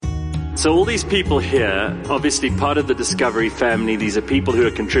So all these people here, obviously part of the Discovery family, these are people who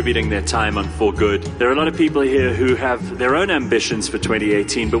are contributing their time on For Good. There are a lot of people here who have their own ambitions for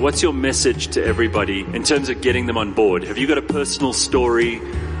 2018, but what's your message to everybody in terms of getting them on board? Have you got a personal story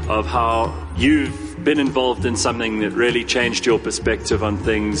of how you've been involved in something that really changed your perspective on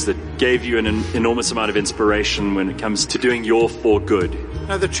things, that gave you an enormous amount of inspiration when it comes to doing your For Good?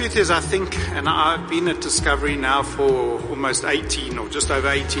 No, the truth is, I think, and I've been at Discovery now for almost 18 or just over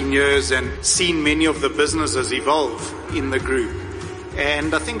 18 years and seen many of the businesses evolve in the group.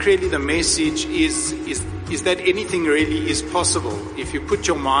 And I think really the message is that anything really is possible if you put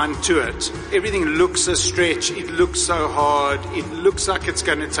your mind to it. Everything looks a stretch, it looks so hard, it looks like it's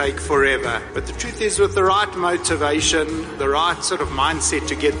going to take forever. But the truth is, with the right motivation, the right sort of mindset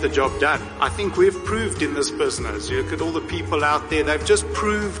to get the job done, I think we've proved in this business. You look at all the people out there, they've just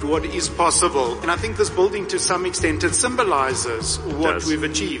proved what is possible. And I think this building, to some extent, it symbolizes what we've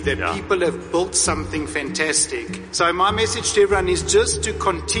achieved, that people have built something fantastic. So my message to everyone is just to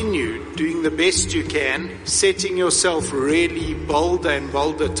continue doing the best you can, setting yourself really bolder and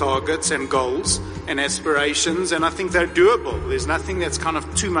bolder targets and goals and aspirations, and I think they're doable. There's nothing that's kind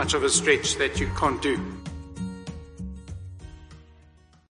of too much of a stretch that you can't do.